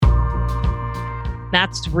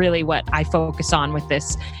That's really what I focus on with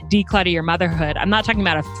this Declutter Your Motherhood. I'm not talking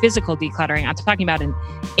about a physical decluttering. I'm talking about an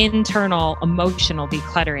internal, emotional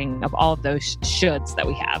decluttering of all of those shoulds that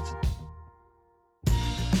we have.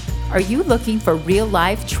 Are you looking for real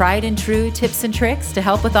life, tried and true tips and tricks to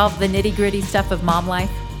help with all the nitty gritty stuff of mom life?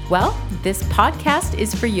 Well, this podcast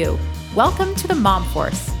is for you. Welcome to the Mom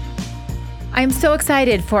Force. I'm so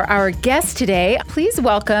excited for our guest today. Please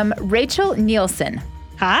welcome Rachel Nielson.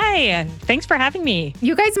 Hi, thanks for having me.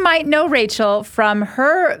 You guys might know Rachel from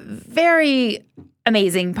her very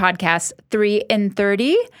amazing podcast, 3 in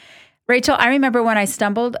 30. Rachel, I remember when I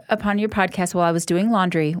stumbled upon your podcast while I was doing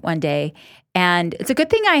laundry one day. And it's a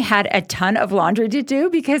good thing I had a ton of laundry to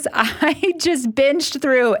do because I just binged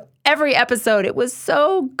through every episode. It was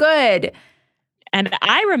so good. And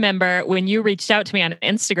I remember when you reached out to me on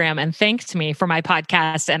Instagram and thanked me for my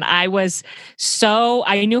podcast. And I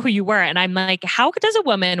knew who you were. And I'm like, how does a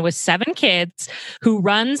woman with 7 kids who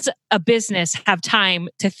runs a business have time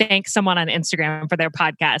to thank someone on Instagram for their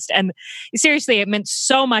podcast? And seriously, it meant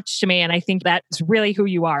so much to me. And I think that's really who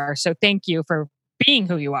you are. So thank you for being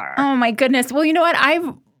who you are. Oh my goodness. Well, you know what?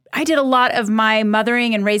 I did a lot of my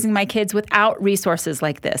mothering and raising my kids without resources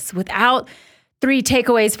like this, without 3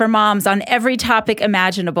 takeaways for moms on every topic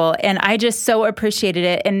imaginable. And I just so appreciated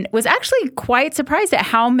it and was actually quite surprised at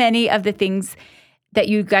how many of the things that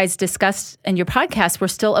you guys discussed in your podcast were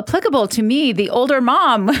still applicable to me, the older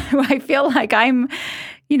mom. I feel like I'm,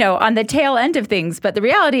 on the tail end of things. But the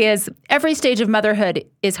reality is every stage of motherhood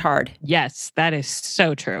is hard. Yes, that is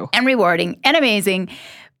so true. And rewarding and amazing.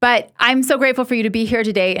 But I'm so grateful for you to be here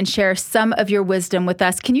today and share some of your wisdom with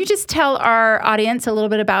us. Can you just tell our audience a little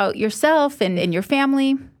bit about yourself and your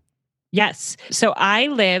family? Yes. So I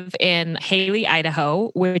live in Haley, Idaho,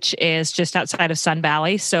 which is just outside of Sun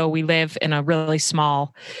Valley. So we live in a really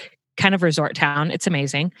small kind of resort town. It's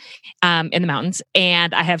amazing, in the mountains.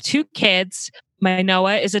 And I have 2 kids. My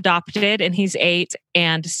Noah is adopted and he's 8,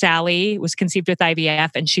 and Sally was conceived with IVF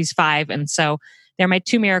and she's 5. And so they're my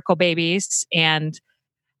 2 miracle babies. And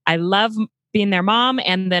I love being their mom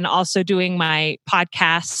and then also doing my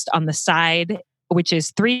podcast on the side, which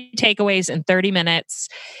is 3 takeaways in 30 minutes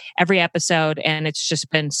every episode. And it's just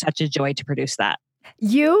been such a joy to produce that.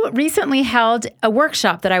 You recently held a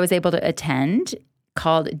workshop that I was able to attend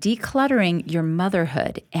called Decluttering Your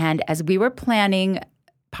Motherhood. And as we were planning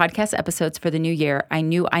podcast episodes for the new year, I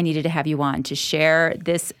knew I needed to have you on to share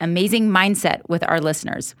this amazing mindset with our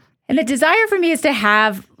listeners. And the desire for me is to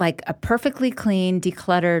have like a perfectly clean,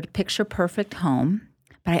 decluttered, picture-perfect home.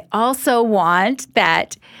 But I also want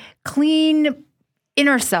that clean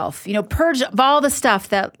inner self, purge of all the stuff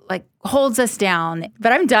that like holds us down.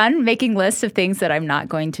 But I'm done making lists of things that I'm not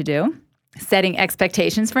going to do, setting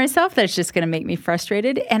expectations for myself that's just going to make me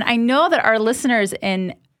frustrated. And I know that our listeners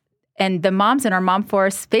and the moms in our Mom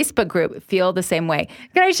Force Facebook group feel the same way.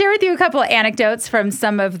 Can I share with you a couple of anecdotes from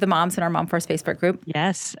some of the moms in our Mom Force Facebook group?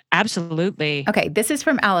 Yes, absolutely. Okay, this is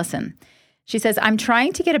from Allison. She says, I'm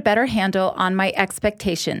trying to get a better handle on my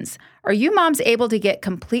expectations. Are you moms able to get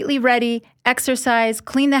completely ready, exercise,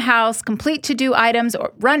 clean the house, complete to-do items,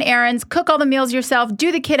 or run errands, cook all the meals yourself,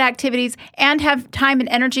 do the kid activities, and have time and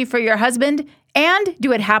energy for your husband, and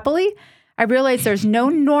do it happily? I realize there's no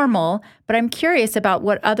normal, but I'm curious about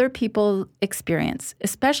what other people experience,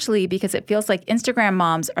 especially because it feels like Instagram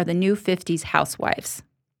moms are the new 50s housewives.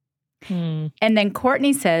 And then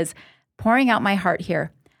Courtney says, pouring out my heart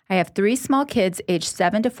here. I have 3 small kids aged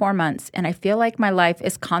 7 to 4 months, and I feel like my life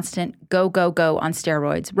is constant go, go, go on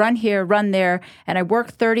steroids. Run here, run there, and I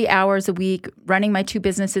work 30 hours a week running my 2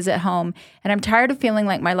 businesses at home, and I'm tired of feeling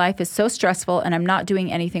like my life is so stressful and I'm not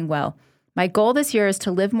doing anything well. My goal this year is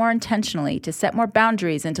to live more intentionally, to set more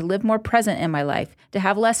boundaries, and to live more present in my life, to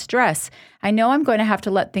have less stress. I know I'm going to have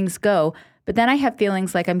to let things go, but then I have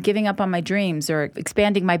feelings like I'm giving up on my dreams or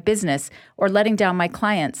expanding my business or letting down my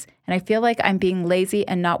clients, and I feel like I'm being lazy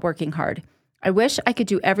and not working hard. I wish I could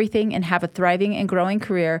do everything and have a thriving and growing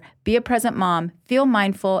career, be a present mom, feel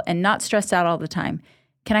mindful, and not stressed out all the time.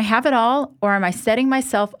 Can I have it all, or am I setting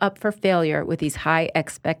myself up for failure with these high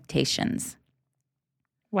expectations?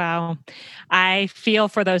 Wow. I feel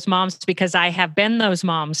for those moms because I have been those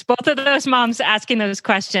moms, both of those moms asking those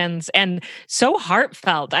questions, and so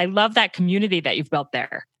heartfelt. I love that community that you've built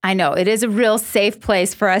there. I know it is a real safe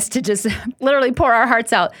place for us to just literally pour our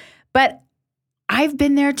hearts out. But I've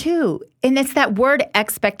been there too. And it's that word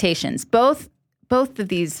expectations. Both of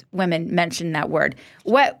these women mentioned that word.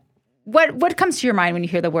 What comes to your mind when you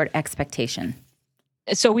hear the word expectation?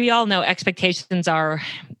 So we all know expectations are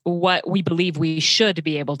what we believe we should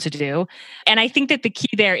be able to do. And I think that the key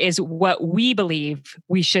there is what we believe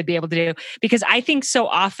we should be able to do, because I think so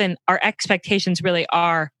often our expectations really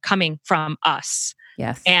are coming from us.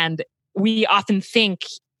 Yes. And we often think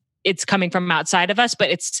it's coming from outside of us,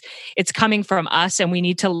 but it's coming from us, and we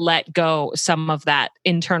need to let go some of that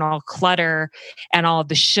internal clutter and all of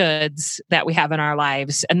the shoulds that we have in our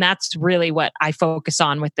lives. And that's really what I focus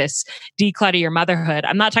on with this Declutter Your Motherhood.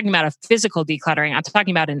 I'm not talking about a physical decluttering. I'm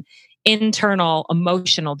talking about an internal,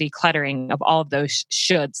 emotional decluttering of all of those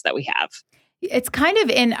shoulds that we have. It's kind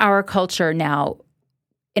of in our culture now.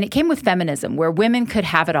 And it came with feminism, where women could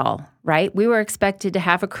have it all, right? We were expected to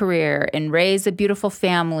have a career and raise a beautiful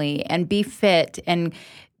family and be fit and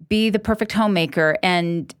be the perfect homemaker.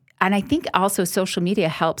 And I think also social media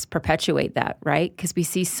helps perpetuate that, right? Because we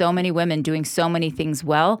see so many women doing so many things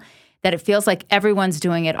well that it feels like everyone's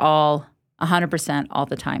doing it all 100% all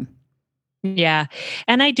the time. Yeah.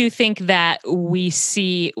 And I do think that we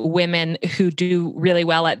see women who do really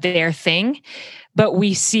well at their thing, but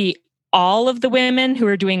we see all of the women who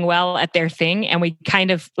are doing well at their thing, and we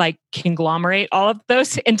kind of like conglomerate all of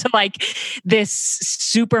those into like this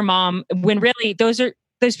super mom, when really those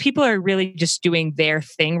people are really just doing their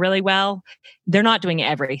thing really well. They're not doing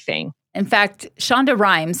everything. In fact, Shonda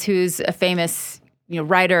Rhimes, who's a famous,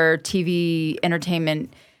 writer, TV,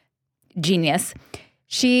 entertainment genius,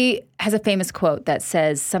 she has a famous quote that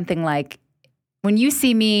says something like, "When you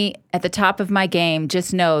see me at the top of my game,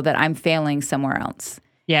 just know that I'm failing somewhere else."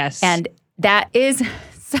 Yes. And that is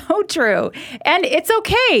so true. And it's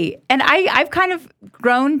okay. And I've kind of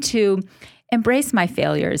grown to embrace my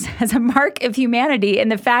failures as a mark of humanity, and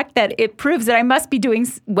the fact that it proves that I must be doing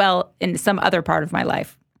well in some other part of my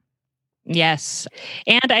life. Yes.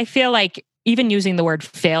 And I feel like even using the word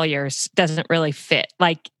failures doesn't really fit.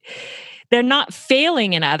 Like, they're not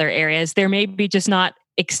failing in other areas. They're maybe just not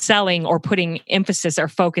excelling or putting emphasis or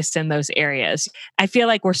focus in those areas. I feel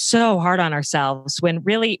like we're so hard on ourselves when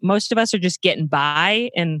really most of us are just getting by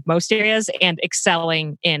in most areas and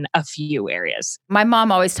excelling in a few areas. My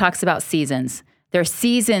mom always talks about seasons. There are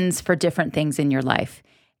seasons for different things in your life.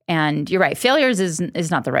 And you're right, failures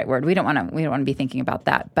is not the right word. We don't want to be thinking about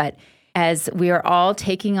that. But as we are all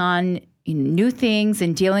taking on new things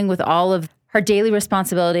and dealing with all of our daily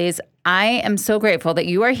responsibilities, I am so grateful that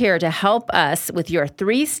you are here to help us with your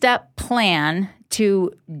 3-step plan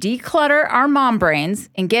to declutter our mom brains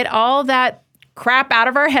and get all that crap out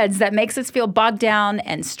of our heads that makes us feel bogged down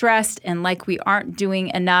and stressed and like we aren't doing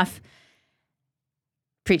enough.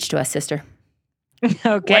 Preach to us, sister.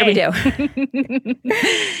 Okay. What do we do?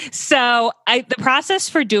 So the process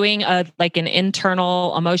for doing an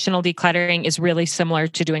internal emotional decluttering is really similar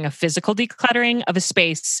to doing a physical decluttering of a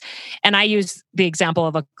space. And I use the example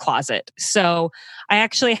of a closet. So I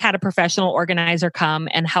actually had a professional organizer come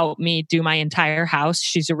and help me do my entire house.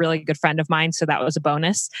 She's a really good friend of mine, so that was a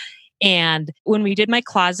bonus. And when we did my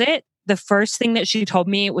closet, the first thing that she told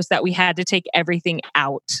me was that we had to take everything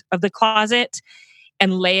out of the closet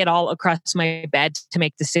and lay it all across my bed to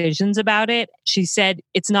make decisions about it. She said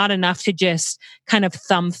it's not enough to just kind of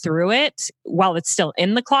thumb through it while it's still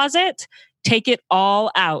in the closet. Take it all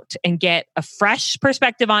out and get a fresh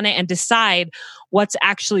perspective on it and decide what's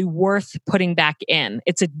actually worth putting back in.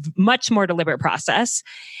 It's a much more deliberate process.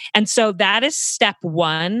 And so that is step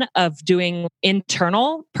 1 of doing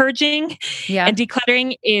internal purging and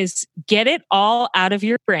decluttering, is get it all out of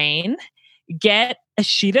your brain, get a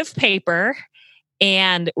sheet of paper,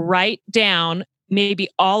 and write down maybe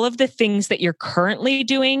all of the things that you're currently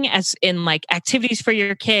doing, as in like activities for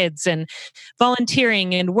your kids and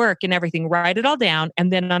volunteering and work and everything. Write it all down.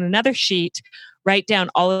 And then on another sheet, write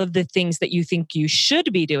down all of the things that you think you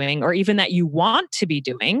should be doing or even that you want to be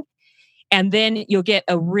doing. And then you'll get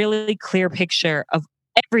a really clear picture of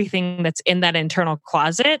everything that's in that internal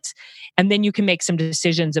closet. And then you can make some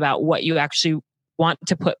decisions about what you actually want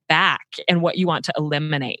to put back and what you want to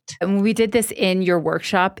eliminate. And when we did this in your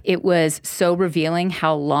workshop, it was so revealing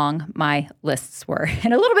how long my lists were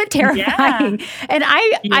and a little bit terrifying. Yeah. And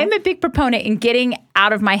I'm a big proponent in getting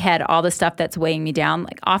out of my head all the stuff that's weighing me down.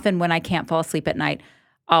 Like often when I can't fall asleep at night,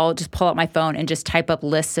 I'll just pull out my phone and just type up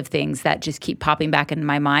lists of things that just keep popping back into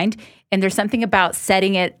my mind. And there's something about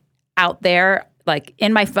setting it out there, like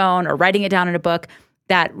in my phone or writing it down in a book,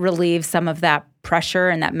 that relieves some of that pressure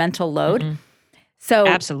and that mental load. Mm-hmm. So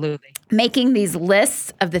absolutely, making these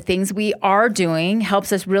lists of the things we are doing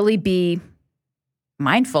helps us really be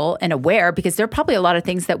mindful and aware, because there are probably a lot of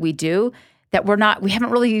things that we do that we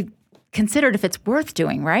haven't really considered if it's worth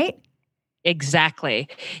doing, right? Exactly.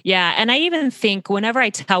 Yeah. And I even think whenever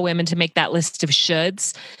I tell women to make that list of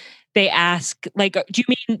shoulds, they ask, like, do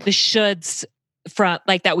you mean the shoulds from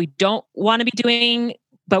like that we don't want to be doing,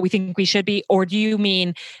 but we think we should be? Or do you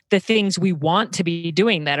mean the things we want to be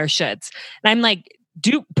doing that are shoulds? And I'm like,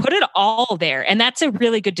 put it all there. And that's a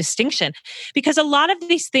really good distinction, because a lot of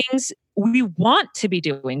these things we want to be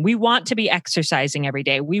doing. We want to be exercising every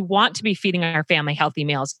day. We want to be feeding our family healthy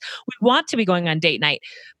meals. We want to be going on date night,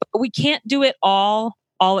 but we can't do it all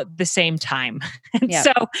at the same time. And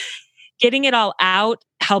so getting it all out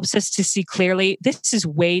helps us to see clearly, this is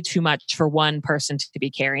way too much for one person to be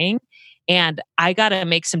carrying. And I got to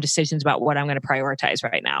make some decisions about what I'm going to prioritize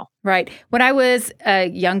right now. Right. When I was a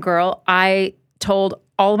young girl, I told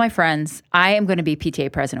all of my friends, I am going to be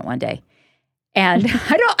PTA president one day. And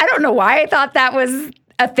I don't know why I thought that was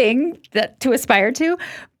a thing to aspire to.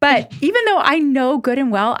 But even though I know good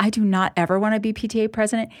and well, I do not ever want to be PTA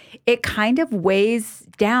president, it kind of weighs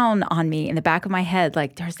down on me in the back of my head.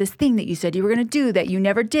 Like, there's this thing that you said you were going to do that you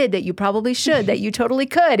never did, that you probably should, that you totally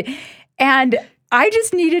could. And I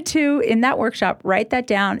just needed to, in that workshop, write that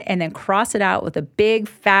down and then cross it out with a big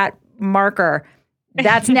fat marker.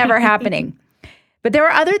 That's never happening. But there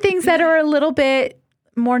are other things that are a little bit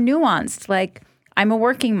more nuanced, like I'm a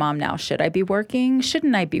working mom now. Should I be working?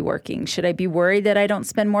 Shouldn't I be working? Should I be worried that I don't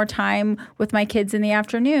spend more time with my kids in the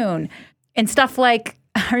afternoon? And stuff like,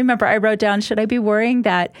 I remember I wrote down, should I be worrying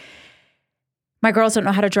that my girls don't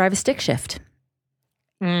know how to drive a stick shift?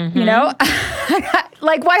 Mm-hmm. You know,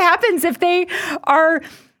 like what happens if they are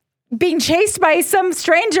being chased by some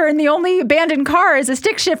stranger and the only abandoned car is a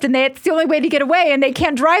stick shift and it's the only way to get away and they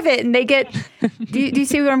can't drive it and they get, do you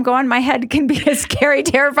see where I'm going? My head can be a scary,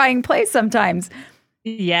 terrifying place sometimes.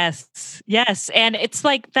 Yes. And it's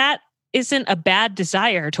like, that isn't a bad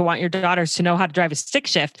desire to want your daughters to know how to drive a stick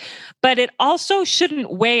shift, but it also shouldn't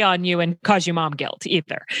weigh on you and cause you mom guilt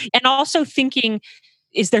either. And also thinking,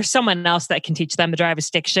 is there someone else that can teach them to drive a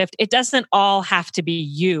stick shift? It doesn't all have to be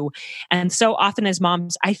you. And so often as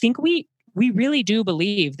moms, I think we really do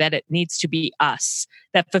believe that it needs to be us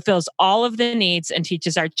that fulfills all of the needs and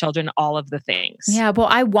teaches our children all of the things. Yeah, well,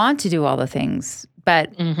 I want to do all the things,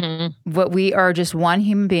 but what we are just one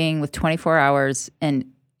human being with 24 hours and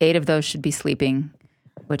 8 of those should be sleeping,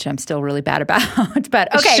 which I'm still really bad about.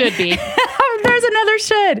 But okay. Should be. There's another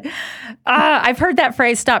should. I've heard that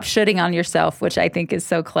phrase, stop shoulding on yourself, which I think is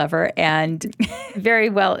so clever and very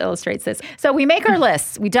well illustrates this. So we make our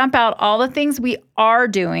lists. We dump out all the things we are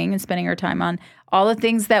doing and spending our time on, all the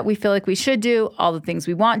things that we feel like we should do, all the things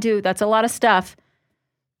we want to do. That's a lot of stuff.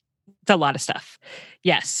 It's a lot of stuff.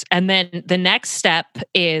 Yes. And then the next step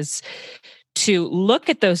is to look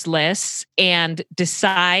at those lists and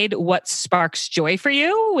decide what sparks joy for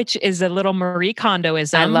you, which is a little Marie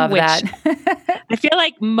Kondoism. I love that. I feel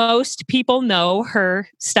like most people know her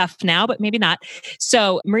stuff now, but maybe not.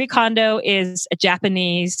 So Marie Kondo is a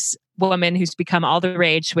Japanese woman who's become all the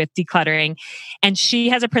rage with decluttering. And she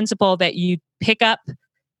has a principle that you pick up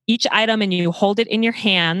each item and you hold it in your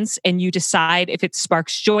hands and you decide if it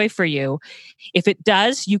sparks joy for you. If it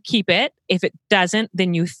does, you keep it. If it doesn't,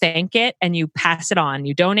 then you thank it and you pass it on.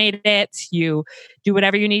 You donate it. You do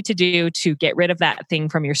whatever you need to do to get rid of that thing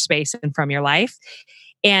from your space and from your life.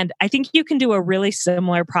 And I think you can do a really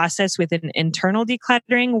similar process with an internal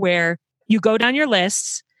decluttering where you go down your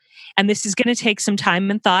lists, and this is going to take some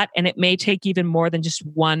time and thought, and it may take even more than just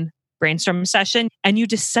one brainstorm session, and you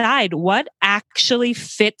decide what actually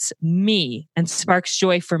fits me and sparks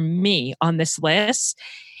joy for me on this list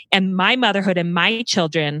and my motherhood and my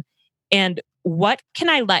children, and what can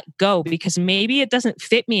I let go because maybe it doesn't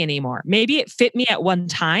fit me anymore. Maybe it fit me at one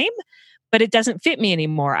time, but it doesn't fit me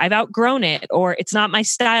anymore. I've outgrown it, or it's not my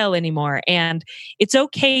style anymore. And it's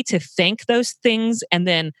okay to thank those things and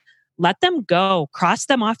then let them go, cross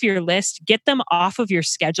them off your list, get them off of your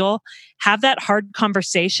schedule, have that hard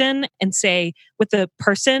conversation and say with the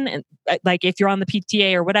person, and like if you're on the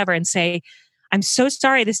PTA or whatever, and say, I'm so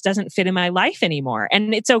sorry, this doesn't fit in my life anymore.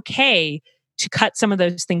 And it's okay to cut some of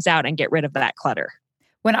those things out and get rid of that clutter.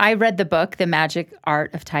 When I read the book, The Magic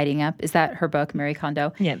Art of Tidying Up, is that her book, Marie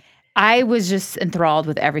Kondo? Yeah. I was just enthralled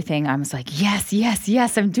with everything. I was like,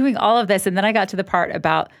 yes, I'm doing all of this. And then I got to the part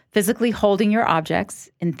about physically holding your objects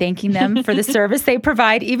and thanking them for the service they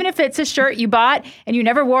provide. Even if it's a shirt you bought and you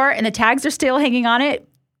never wore and the tags are still hanging on it,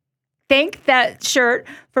 thank that shirt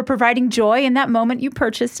for providing joy in that moment you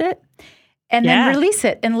purchased it. And then release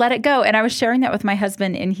it and let it go. And I was sharing that with my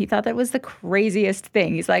husband, and he thought that was the craziest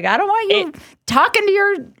thing. He's like, I don't want you talking to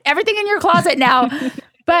your everything in your closet now.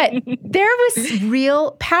 But there was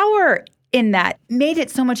real power in that. Made it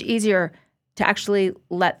so much easier to actually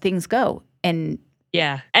let things go and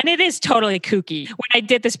Yeah. And it is totally kooky. When I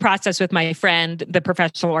did this process with my friend, the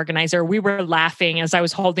professional organizer, we were laughing as I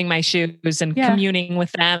was holding my shoes and communing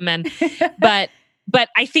with them. But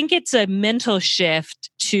I think it's a mental shift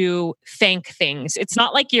to thank things. It's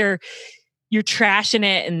not like you're trashing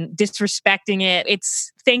it and disrespecting it.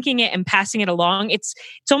 It's thanking it and passing it along. It's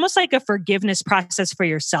almost like a forgiveness process for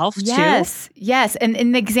yourself too. Yes. And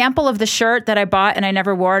in the example of the shirt that I bought and I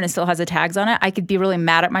never wore and it still has the tags on it, I could be really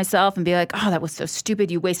mad at myself and be like, oh, that was so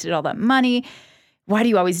stupid. You wasted all that money. Why do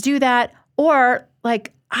you always do that? Or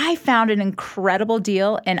like, I found an incredible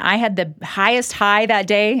deal and I had the highest high that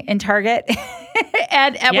day in Target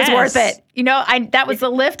and it was worth it. You know, that was the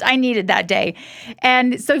lift I needed that day.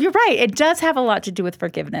 And so you're right. It does have a lot to do with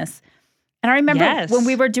forgiveness. And I remember when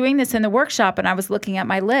we were doing this in the workshop and I was looking at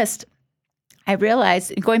my list, I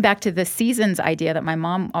realized, going back to the seasons idea that my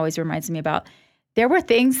mom always reminds me about, there were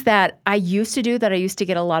things that I used to do that I used to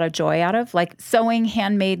get a lot of joy out of, like sewing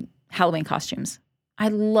handmade Halloween costumes. I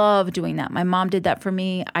love doing that. My mom did that for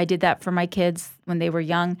me. I did that for my kids when they were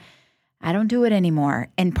young. I don't do it anymore.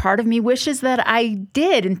 And part of me wishes that I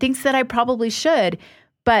did and thinks that I probably should.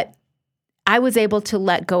 But I was able to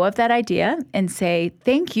let go of that idea and say,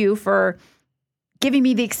 thank you for giving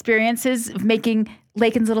me the experiences of making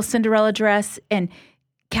Lakin's little Cinderella dress and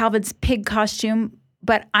Calvin's pig costume.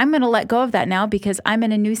 But I'm going to let go of that now because I'm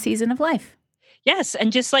in a new season of life. Yes.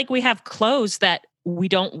 And just like we have clothes that we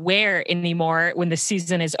don't wear anymore when the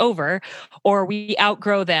season is over, or we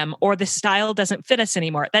outgrow them, or the style doesn't fit us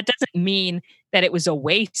anymore. That doesn't mean that it was a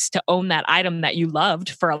waste to own that item that you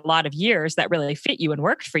loved for a lot of years that really fit you and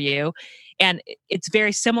worked for you. And it's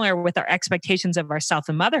very similar with our expectations of ourselves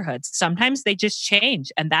and motherhood. Sometimes they just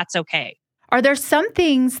change, and that's okay. Are there some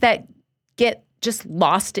things that get just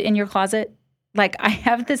lost in your closet? Like, I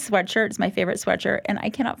have this sweatshirt. It's my favorite sweatshirt, and I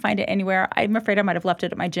cannot find it anywhere. I'm afraid I might have left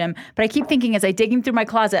it at my gym. But I keep thinking as I digging through my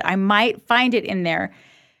closet, I might find it in there.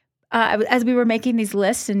 As we were making these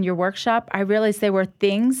lists in your workshop, I realized there were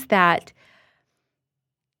things that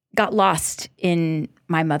got lost in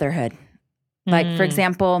my motherhood. Like, for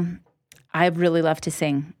example, I really love to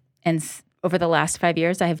sing. And over the last 5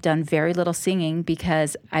 years, I have done very little singing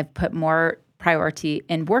because I've put more priority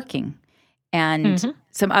in working and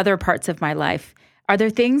some other parts of my life. Are there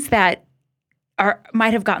things that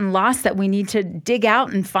might have gotten lost that we need to dig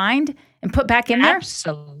out and find and put back in there?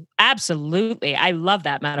 Absolutely. I love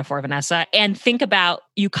that metaphor, Vanessa. And think about,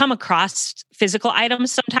 you come across physical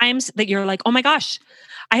items sometimes that you're like, oh my gosh,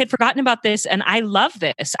 I had forgotten about this and I love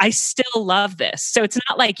this. I still love this. So it's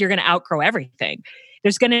not like you're going to outgrow everything.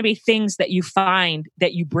 There's going to be things that you find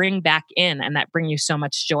that you bring back in and that bring you so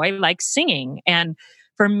much joy, like singing. And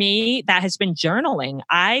for me, that has been journaling.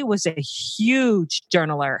 I was a huge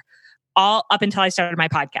journaler all up until I started my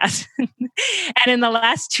podcast. And in the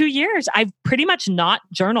last 2 years, I've pretty much not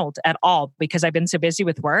journaled at all because I've been so busy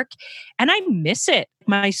with work and I miss it.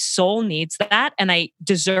 My soul needs that and I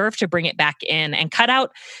deserve to bring it back in and cut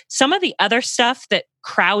out some of the other stuff that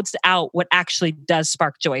crowds out what actually does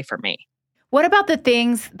spark joy for me. What about the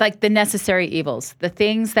things like the necessary evils, the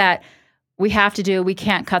things that we have to do, we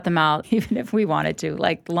can't cut them out even if we wanted to,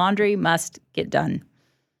 like laundry must get done?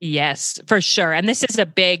 Yes, for sure. And this is a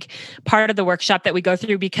big part of the workshop that we go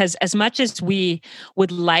through because as much as we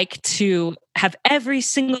would like to have every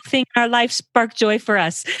single thing in our life spark joy for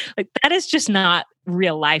us, like that is just not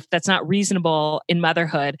real life. That's not reasonable in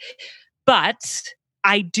motherhood. But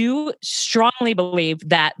I do strongly believe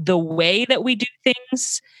that the way that we do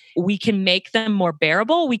things, we can make them more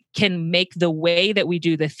bearable. We can make the way that we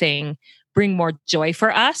do the thing bring more joy for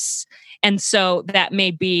us. And so that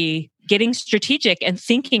may be getting strategic and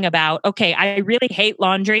thinking about, okay, I really hate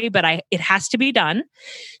laundry, but it has to be done.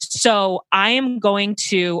 So I am going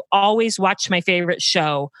to always watch my favorite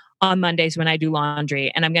show on Mondays when I do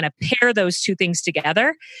laundry. And I'm going to pair those two things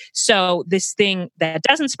together. So this thing that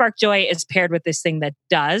doesn't spark joy is paired with this thing that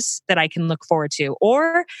does, that I can look forward to.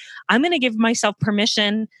 Or I'm going to give myself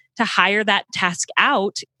permission to hire that task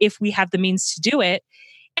out if we have the means to do it.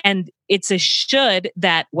 And it's a should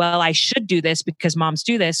that, well, I should do this because moms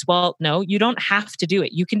do this. Well, no, you don't have to do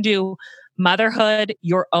it. You can do motherhood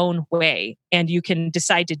your own way. And you can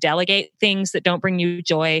decide to delegate things that don't bring you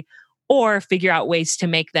joy or figure out ways to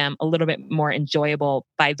make them a little bit more enjoyable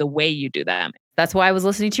by the way you do them. That's why I was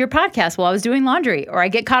listening to your podcast while I was doing laundry, or I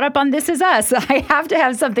get caught up on This Is Us. I have to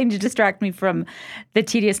have something to distract me from the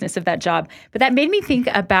tediousness of that job. But that made me think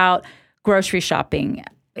about grocery shopping,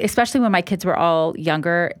 especially when my kids were all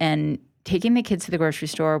younger, and taking the kids to the grocery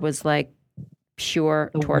store was like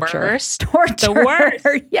pure torture. The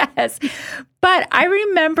worst. Yes. But I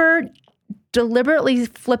remember deliberately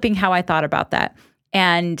flipping how I thought about that.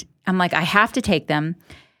 And I'm like, I have to take them.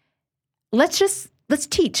 Let's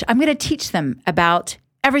teach. I'm going to teach them about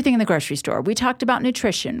everything in the grocery store. We talked about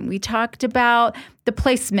nutrition. We talked about the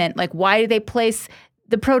placement, like why do they place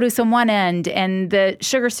the produce on one end and the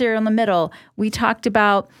sugar cereal in the middle. We talked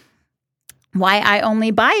about why I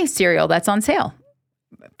only buy cereal that's on sale.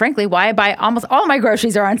 Frankly, why I buy almost all my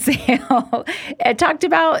groceries are on sale. I talked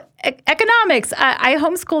about economics. I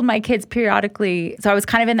homeschooled my kids periodically. So I was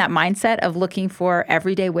kind of in that mindset of looking for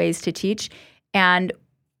everyday ways to teach. And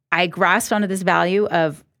I grasped onto this value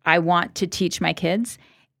of I want to teach my kids.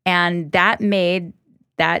 And that made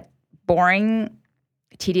that boring,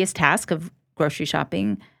 tedious task of grocery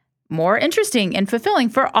shopping more interesting and fulfilling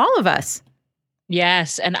for all of us.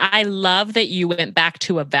 Yes. And I love that you went back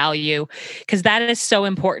to a value because that is so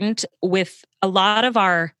important with a lot of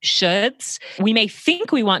our shoulds. We may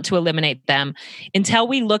think we want to eliminate them until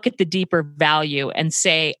we look at the deeper value and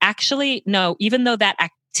say, actually, no, even though that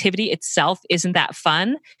activity itself isn't that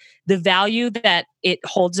fun, the value that it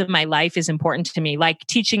holds in my life is important to me. Like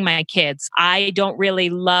teaching my kids. I don't really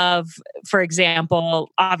love, for example,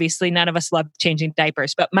 obviously none of us love changing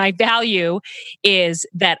diapers, but my value is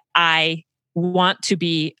that I want to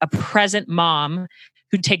be a present mom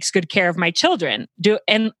who takes good care of my children.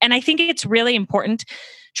 And I think it's really important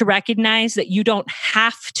to recognize that you don't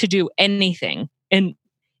have to do anything in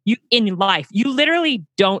life. You literally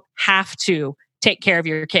don't have to take care of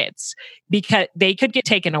your kids because they could get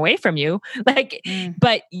taken away from you.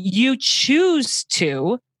 But you choose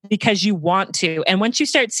to because you want to. And once you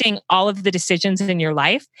start seeing all of the decisions in your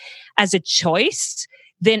life as a choice,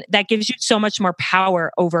 then that gives you so much more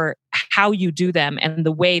power over how you do them and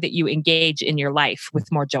the way that you engage in your life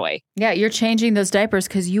with more joy. Yeah, you're changing those diapers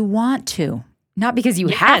because you want to, not because you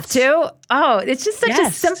have to. Oh, it's just such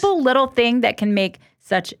a simple little thing that can make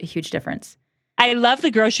such a huge difference. I love the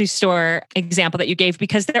grocery store example that you gave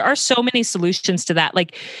because there are so many solutions to that.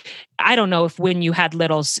 Like, I don't know if when you had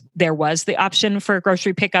littles, there was the option for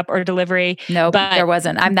grocery pickup or delivery. No, there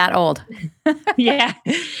wasn't. I'm that old. Yeah.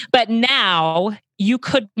 But now you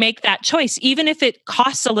could make that choice, even if it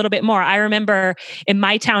costs a little bit more. I remember in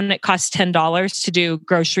my town, it costs $10 to do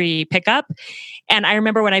grocery pickup. And I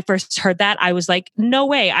remember when I first heard that, I was like, no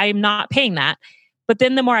way, I'm not paying that. But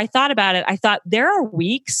then the more I thought about it, I thought there are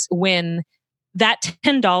weeks when that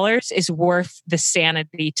 $10 is worth the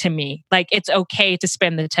sanity to me. Like it's okay to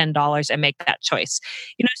spend the $10 and make that choice.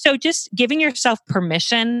 So just giving yourself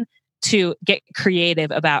permission to get creative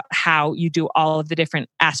about how you do all of the different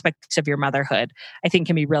aspects of your motherhood, I think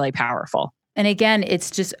can be really powerful. And again,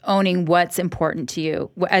 it's just owning what's important to you.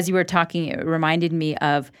 As you were talking, it reminded me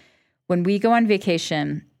of when we go on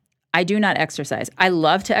vacation, I do not exercise. I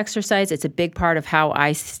love to exercise. It's a big part of how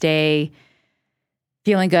I stay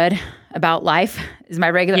feeling good about life is my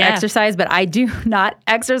regular exercise, but I do not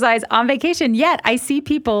exercise on vacation yet. I see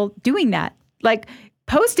people doing that, like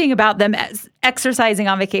posting about them as exercising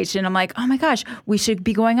on vacation. I'm like, oh my gosh, we should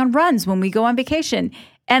be going on runs when we go on vacation.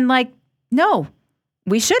 And like, no,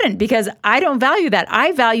 we shouldn't because I don't value that.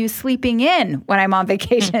 I value sleeping in when I'm on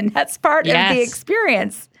vacation. That's part of the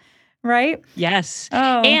experience. Right? Yes.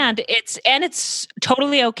 Oh. And it's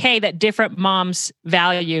totally okay that different moms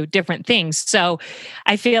value different things. So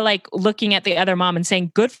I feel like looking at the other mom and saying,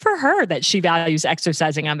 good for her that she values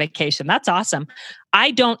exercising on vacation. That's awesome. I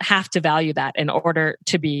don't have to value that in order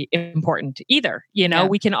to be important either.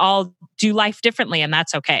 We can all do life differently and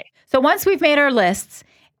that's okay. So once we've made our lists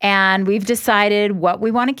and we've decided what we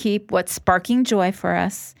want to keep, what's sparking joy for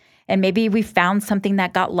us, and maybe we found something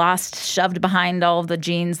that got lost, shoved behind all of the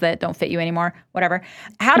jeans that don't fit you anymore, whatever.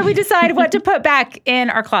 How do we decide what to put back in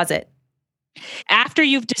our closet? After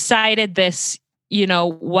you've decided this,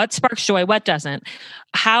 what sparks joy, what doesn't,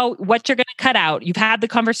 what you're going to cut out, you've had the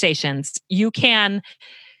conversations, you can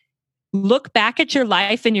look back at your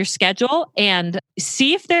life and your schedule and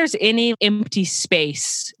see if there's any empty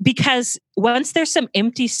space. Because once there's some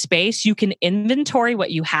empty space, you can inventory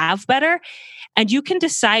what you have better. And you can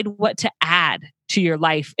decide what to add to your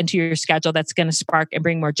life and to your schedule that's going to spark and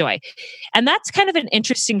bring more joy. And that's kind of an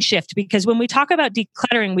interesting shift because when we talk about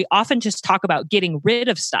decluttering, we often just talk about getting rid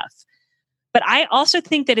of stuff. But I also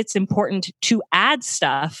think that it's important to add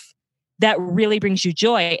stuff that really brings you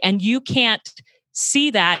joy. And you can't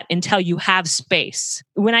see that until you have space.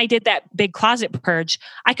 When I did that big closet purge,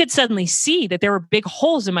 I could suddenly see that there were big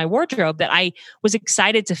holes in my wardrobe that I was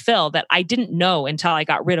excited to fill that I didn't know until I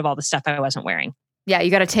got rid of all the stuff I wasn't wearing. Yeah,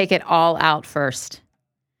 you got to take it all out first.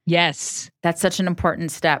 Yes. That's such an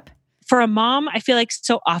important step. For a mom, I feel like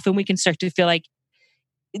so often we can start to feel like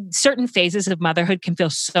certain phases of motherhood can feel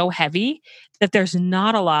so heavy that there's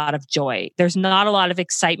not a lot of joy. There's not a lot of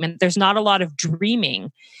excitement. There's not a lot of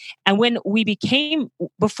dreaming. And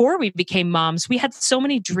before we became moms, we had so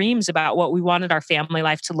many dreams about what we wanted our family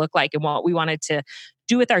life to look like and what we wanted to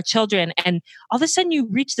do with our children. And all of a sudden you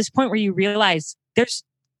reach this point where you realize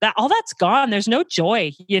all that's gone. There's no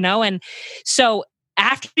joy, And so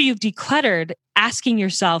after you've decluttered, asking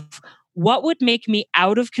yourself, what would make me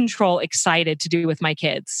out of control excited to do with my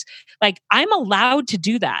kids? Like, I'm allowed to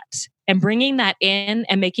do that, and bringing that in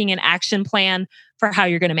and making an action plan for how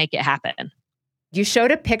you're going to make it happen. You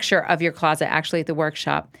showed a picture of your closet actually at the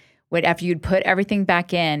workshop after you'd put everything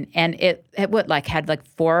back in, and it had 4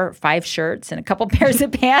 or 5 shirts and a couple pairs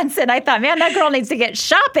of pants. And I thought, man, that girl needs to get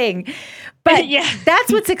shopping. But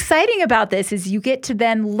that's what's exciting about this is you get to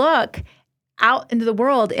then look out into the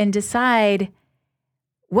world and decide,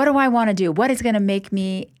 what do I want to do? What is going to make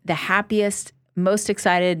me the happiest, most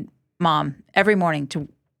excited mom every morning to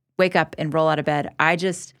wake up and roll out of bed?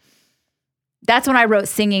 That's when I wrote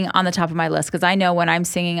singing on the top of my list, because I know when I'm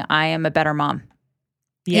singing, I am a better mom.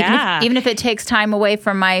 Yeah. Even if it takes time away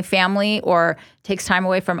from my family or takes time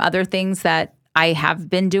away from other things that I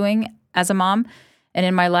have been doing as a mom and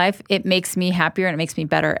in my life, it makes me happier and it makes me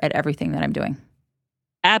better at everything that I'm doing.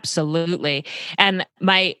 Absolutely. And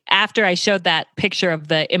after I showed that picture of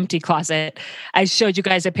the empty closet, I showed you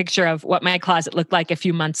guys a picture of what my closet looked like a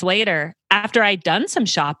few months later after I'd done some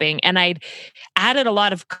shopping, and I'd added a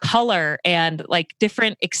lot of color and like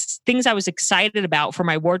different things I was excited about for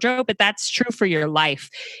my wardrobe. But that's true for your life.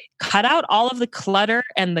 Cut out all of the clutter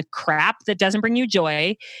and the crap that doesn't bring you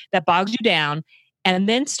joy, that bogs you down, and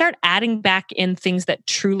then start adding back in things that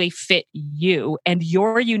truly fit you and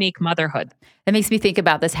your unique motherhood. That makes me think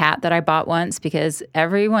about this hat that I bought once, because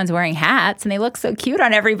everyone's wearing hats and they look so cute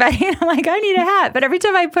on everybody. And I'm like, I need a hat. But every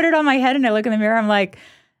time I put it on my head and I look in the mirror, I'm like,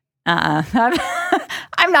 I'm not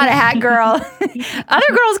a hat girl. Other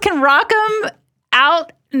girls can rock them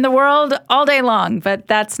out in the world all day long, but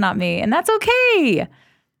that's not me. And that's okay.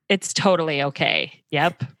 It's totally okay.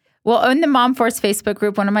 Yep. Well, in the Mom Force Facebook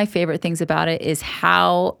group, one of my favorite things about it is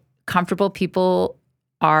how comfortable people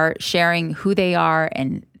are sharing who they are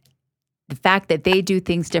and the fact that they do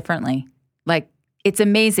things differently. Like, it's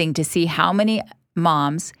amazing to see how many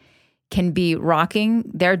moms can be rocking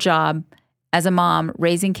their job as a mom,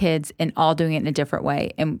 raising kids, and all doing it in a different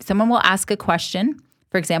way. And someone will ask a question,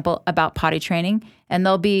 for example, about potty training, and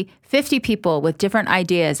there'll be 50 people with different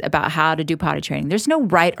ideas about how to do potty training. There's no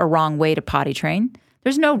right or wrong way to potty train.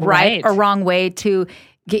 There's no right or wrong way to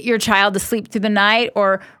get your child to sleep through the night,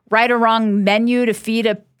 or right or wrong menu to feed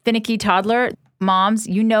a finicky toddler. Moms,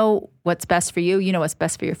 you know what's best for you. You know what's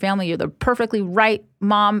best for your family. You're the perfectly right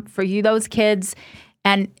mom for you, those kids.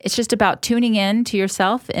 And it's just about tuning in to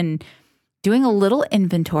yourself and doing a little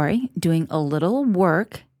inventory, doing a little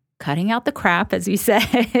work, cutting out the crap, as we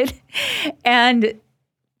said, and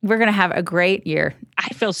we're going to have a great year. I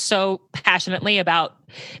feel so passionately about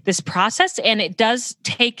this process, and it does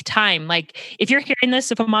take time. Like, if you're hearing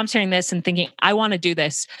this, if a mom's hearing this and thinking, I want to do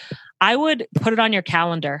this, I would put it on your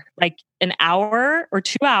calendar, like an hour or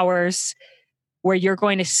 2 hours where you're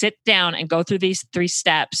going to sit down and go through these 3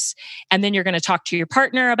 steps. And then you're going to talk to your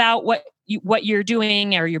partner about what you're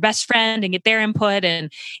doing, or your best friend, and get their input.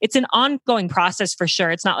 And it's an ongoing process for sure.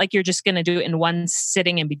 It's not like you're just going to do it in one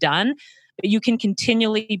sitting and be done. But you can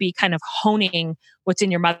continually be kind of honing what's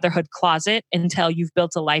in your motherhood closet until you've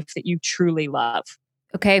built a life that you truly love.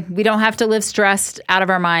 Okay. We don't have to live stressed out of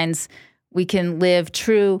our minds. We can live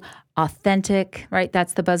true, authentic, right?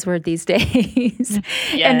 That's the buzzword these days.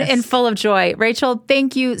 Yes. and full of joy. Rachel,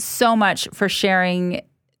 thank you so much for sharing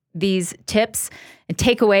these tips and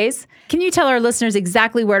takeaways. Can you tell our listeners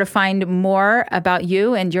exactly where to find more about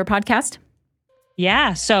you and your podcast?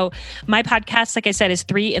 Yeah. So my podcast, like I said, is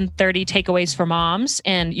 3 in 30 Takeaways for Moms,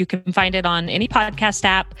 and you can find it on any podcast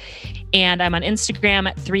app. And I'm on Instagram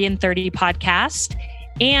at 3 in 30 podcast.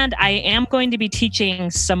 And I am going to be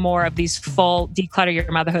teaching some more of these full Declutter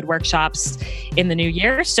Your Motherhood workshops in the new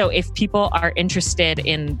year. So if people are interested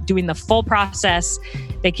in doing the full process,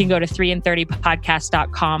 they can go to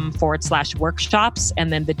 3in30podcast.com/workshops,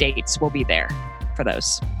 and then the dates will be there for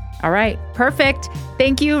those. All right. Perfect.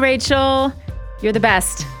 Thank you, Rachel. You're the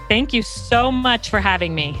best. Thank you so much for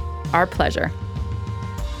having me. Our pleasure.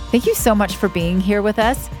 Thank you so much for being here with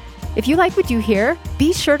us. If you like what you hear,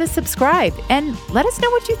 be sure to subscribe and let us know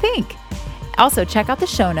what you think. Also, check out the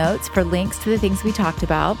show notes for links to the things we talked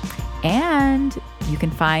about, and you can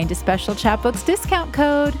find a special Chatbooks discount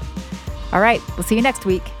code. All right, we'll see you next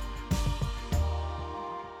week.